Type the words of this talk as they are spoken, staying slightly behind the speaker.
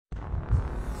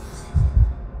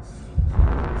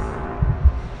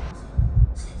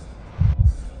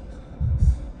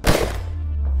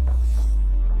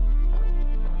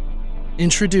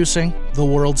Introducing the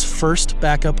world's first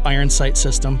backup iron sight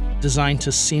system designed to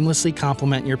seamlessly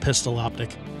complement your pistol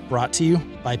optic. Brought to you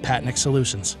by Patnik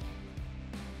Solutions.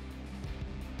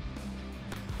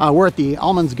 We're at the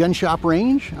Allman's Gun Shop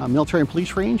range, military and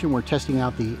police range, and we're testing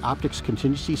out the Optics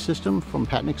Contingency System from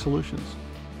Patnik Solutions.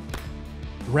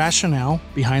 The rationale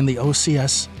behind the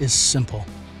OCS is simple.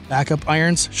 Backup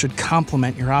irons should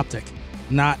complement your optic,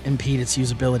 not impede its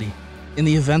usability. In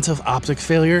the event of optic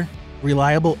failure,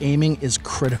 reliable aiming is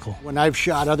critical. When I've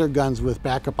shot other guns with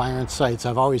backup iron sights,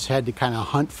 I've always had to kind of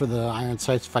hunt for the iron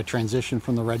sights if I transition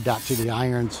from the red dot to the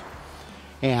irons.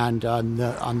 And on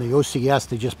the OCS,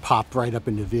 they just pop right up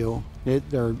into view.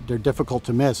 They're difficult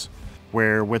to miss.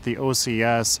 Where with the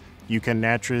OCS, you can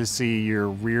naturally see your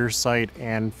rear sight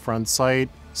and front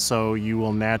sight, so you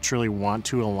will naturally want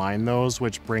to align those,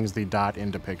 which brings the dot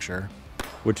into picture.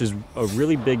 Which is a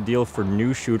really big deal for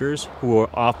new shooters who will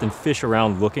often fish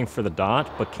around looking for the dot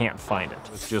but can't find it.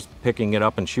 It's just picking it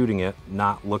up and shooting it,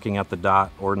 not looking at the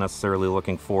dot or necessarily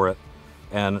looking for it.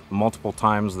 And multiple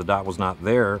times the dot was not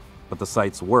there, but the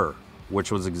sights were,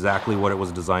 which was exactly what it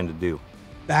was designed to do.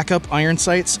 Backup iron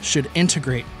sights should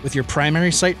integrate with your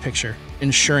primary sight picture,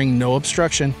 ensuring no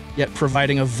obstruction, yet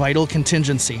providing a vital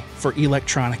contingency for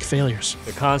electronic failures.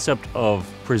 The concept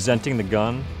of presenting the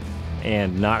gun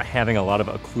and not having a lot of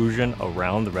occlusion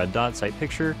around the red dot sight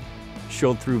picture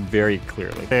showed through very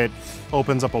clearly. It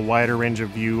opens up a wider range of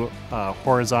view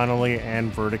horizontally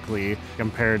and vertically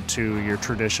compared to your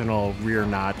traditional rear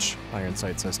notch iron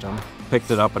sight system.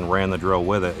 Picked it up and ran the drill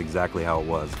with it exactly how it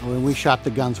was. When we shot the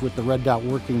guns with the red dot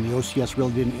working, the OCS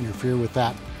really didn't interfere with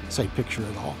that sight picture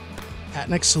at all.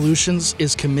 Patnik Solutions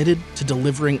is committed to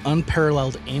delivering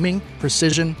unparalleled aiming,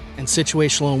 precision, and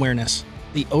situational awareness.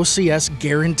 The OCS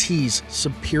guarantees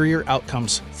superior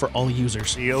outcomes for all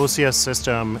users. The OCS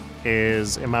system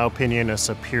is, in my opinion, a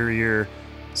superior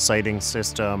sighting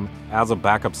system. As a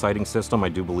backup sighting system, I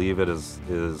do believe it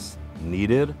is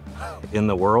needed in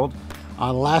the world.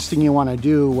 The last thing you want to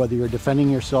do, whether you're defending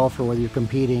yourself or whether you're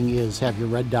competing, is have your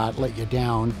red dot let you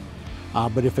down.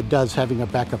 But if it does, having a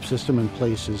backup system in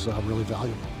place is really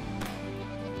valuable.